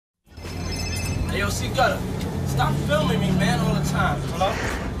Hey, yo, C-Gutter, stop filming me, man, all the time. Hello?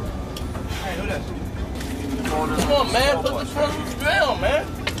 Hey, who that? Come on, man, put the films down, man.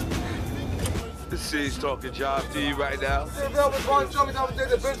 This shit's talking job to you right now. Yeah, Bill was Bon Jovi, that was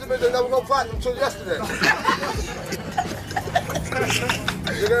David Benjamin, and never go platinum until yesterday.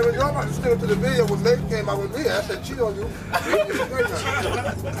 You never know about to stick to the video when Nate came out with me. I said, cheat on you.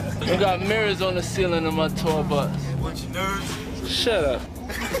 You got mirrors on the ceiling of my tour bus. Bunch of nerds. Shut up.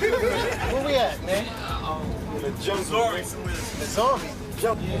 Where we at, man? The jump zombie. The zombie.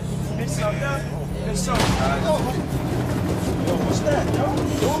 Jump. Big something down? Big something. Yo, what's that, yo?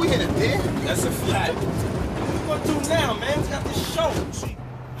 Yo, we hit a deer? That's a flat. What you gonna do now, man? We got this show.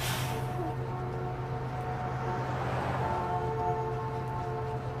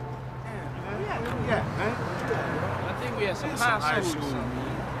 I think we had some high school.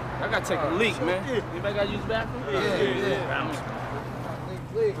 I gotta take a leak, man. Anybody gotta use the bathroom? Yeah.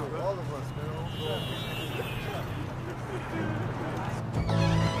 League, all of us, man.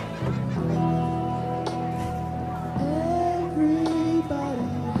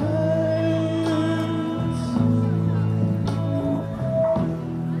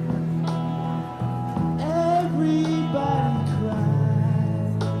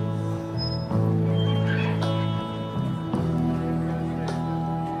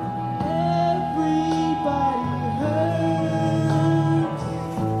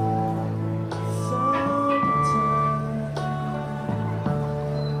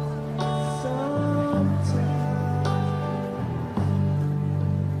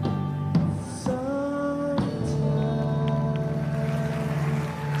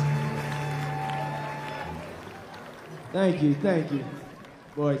 Thank you,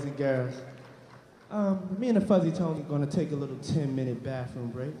 boys and girls. Me and the Fuzzy Tones are gonna take a little 10-minute bathroom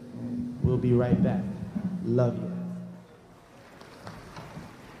break. We'll be right back. Love you.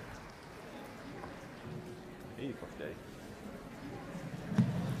 Hey,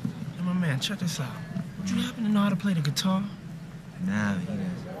 my man, check this out. Would you happen to know how to play the guitar? Nah.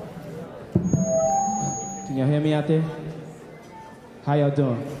 Can y'all hear me out there? How y'all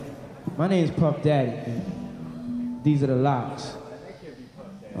doing? My name's Puff Daddy. These are the Locks.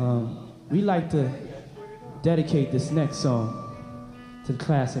 We like to dedicate this next song to the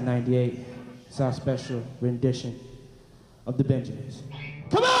class of '98. It's our special rendition of the Benjamins.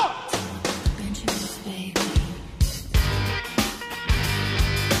 Come on! Benjamins, baby.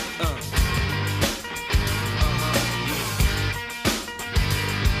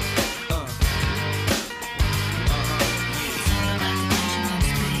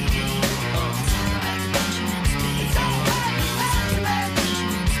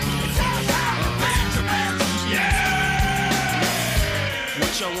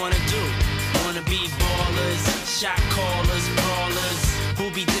 Shot callers, brawlers, who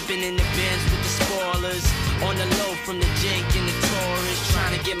be dipping in the bins with the spoilers. On the low from the Jake and the Taurus,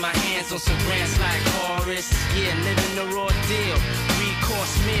 trying to get my hands on some grants like Horace. Yeah, living the raw deal,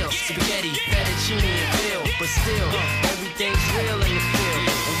 3-course meal, spaghetti, fettuccine and veal. But still, everything's real in the field.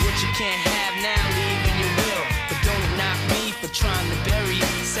 And what you can't have now, leave when you will. But don't knock me for trying to bury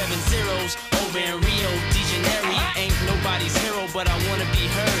 7 zeros over in Rio de Janeiro. Ain't nobody's hero, but I wanna be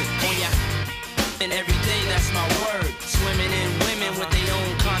heard. Oh yeah. And everything, that's my word. Swimming in women with their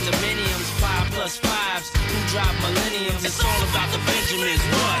own condominiums. 5+5s, who drive millenniums. It's all about the Benjamins.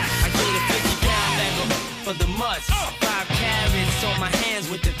 What? I get a 50-pound bag for the mutts. 5 carats on my hands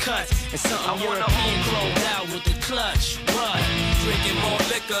with the cuts. And something European closed out with the clutch. What? Drinking more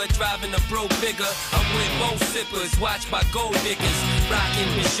liquor, driving a bro bigger. I'm with both sippers, watched by gold diggers. Rocking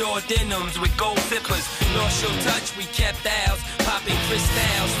with short denims with gold zippers. Lost your touch, we kept ours. Popping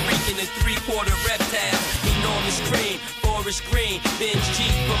crystals, freaking a 3-quarter reptile. Enormous cream, forest green. Binge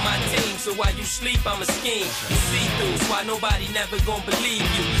cheap for my team, so while you sleep, I'm a scheme. You see through, so why nobody never gonna believe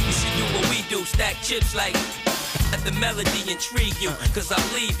you. You should do what we do, stack chips like. Let the melody intrigue you, cause I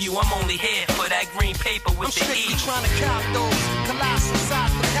leave you. I'm only here for that green paper with the E. I'm trying to cop those colossal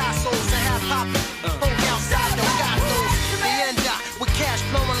size Picassos and have pop poke outside those gatos. They end up with cash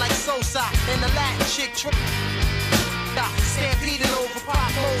flowing like Sosa and the Latin chick trip. Stampeding over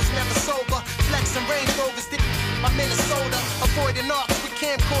pop holes, never sober. Flexing Range Rovers, I'm Minnesota. Avoiding arcs with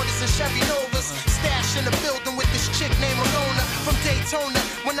camcorders and Chevy Novas. Stash in the building with this chick named Alona from Daytona.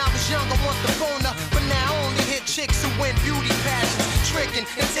 When I was young, I want the boner, but now I only hit chicks who win beauty pageants. Tricking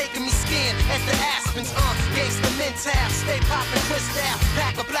and taking me skiing at the Aspens. Gangsta mental, stay popping crystal.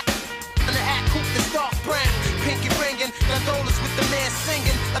 Pack a black and the hat coupe that's dark brown. Pinky ringing, gondolas with the man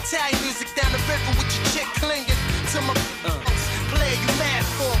singing. Italian music down the river with your chick clinging. To my play you mad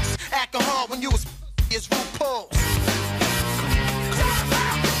folks. Acting hard when you was as RuPaul's.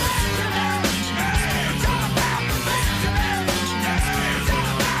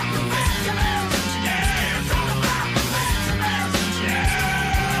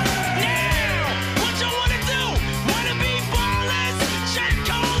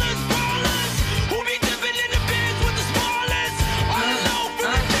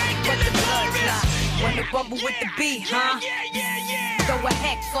 with the B, huh? Throw a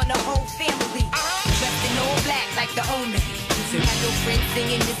hex on the whole family. Dressed in all black like the omen. You have your friends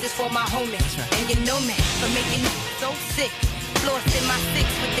singing, this is for my homies. And you know me, for making it so sick. Floss in my six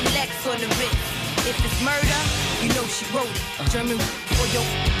with the Lex on the wrist. If it's murder, you know she wrote it. German for your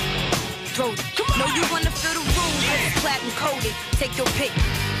throat. Know you wanna feel the rules, it's platinum coated. Take your pick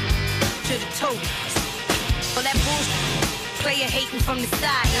to the toe. All that bullshit, player hating from the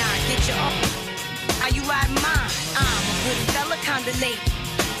sideline. Get you up. How you ride mine? I'm a good fella, kinda late.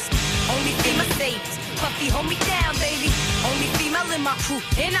 Only female savings. Puffy, hold me down, baby. Only female in my crew,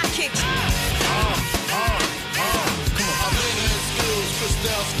 and I kick you. I've been had skills,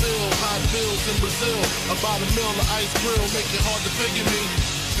 crystal still, high bills in Brazil. About a mill of ice grill, make it hard to figure me.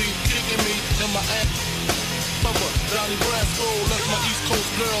 Be kicking me in my ass. Johnny Brasco left my East Coast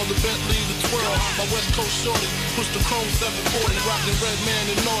girl, the Bentley, the twirl. My West Coast shorty, push the chrome 740, rockin' red man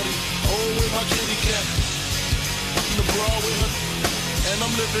and naughty. Oh, with my kitty cat, the bra with her, and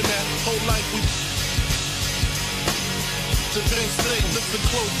I'm living that whole life we. To Penn State, listen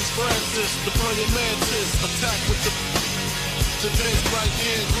close, it's Francis, the brilliant mantis, attack with the. To James right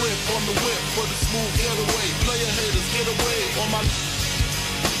hand grip on the whip for the smooth getaway. Player haters, get away on my.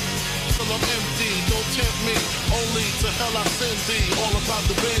 I'm empty, don't tempt me. Only to hell I send thee. All about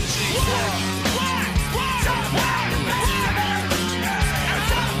the Benji.